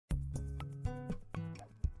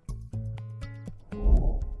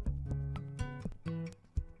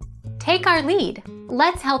Take our lead.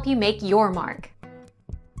 Let's help you make your mark.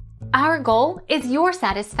 Our goal is your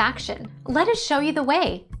satisfaction. Let us show you the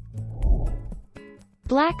way.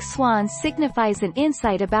 Black Swan signifies an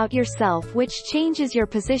insight about yourself which changes your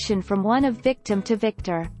position from one of victim to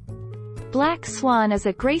victor. Black Swan is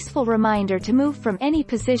a graceful reminder to move from any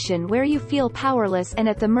position where you feel powerless and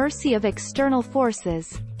at the mercy of external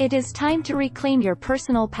forces. It is time to reclaim your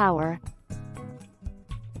personal power.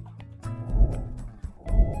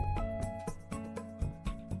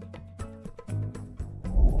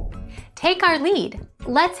 Take our lead.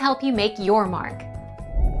 Let's help you make your mark.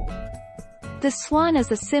 The swan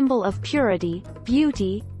is a symbol of purity,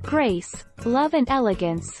 beauty, grace, love and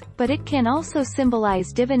elegance, but it can also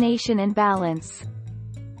symbolize divination and balance.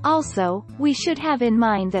 Also, we should have in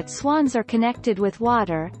mind that swans are connected with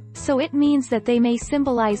water, so it means that they may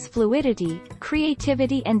symbolize fluidity,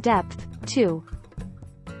 creativity and depth, too.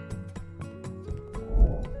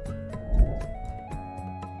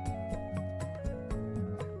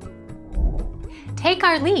 Take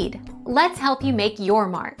our lead. Let's help you make your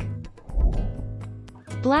mark.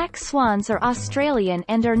 Black swans are Australian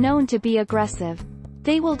and are known to be aggressive.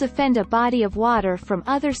 They will defend a body of water from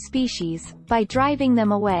other species, by driving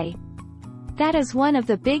them away. That is one of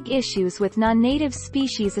the big issues with non-native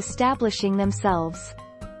species establishing themselves.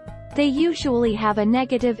 They usually have a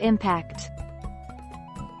negative impact.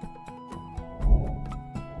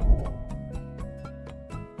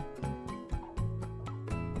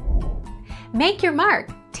 Make your mark.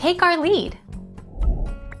 Take our lead.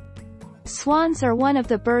 Swans are one of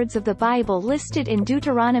the birds of the Bible listed in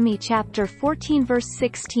Deuteronomy chapter 14 verse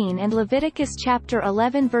 16 and Leviticus chapter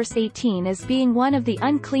 11 verse 18 as being one of the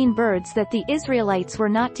unclean birds that the Israelites were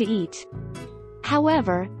not to eat.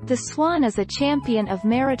 However, the swan is a champion of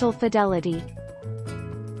marital fidelity.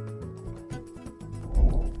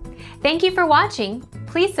 Thank you for watching.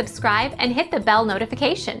 Please subscribe and hit the bell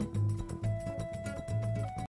notification.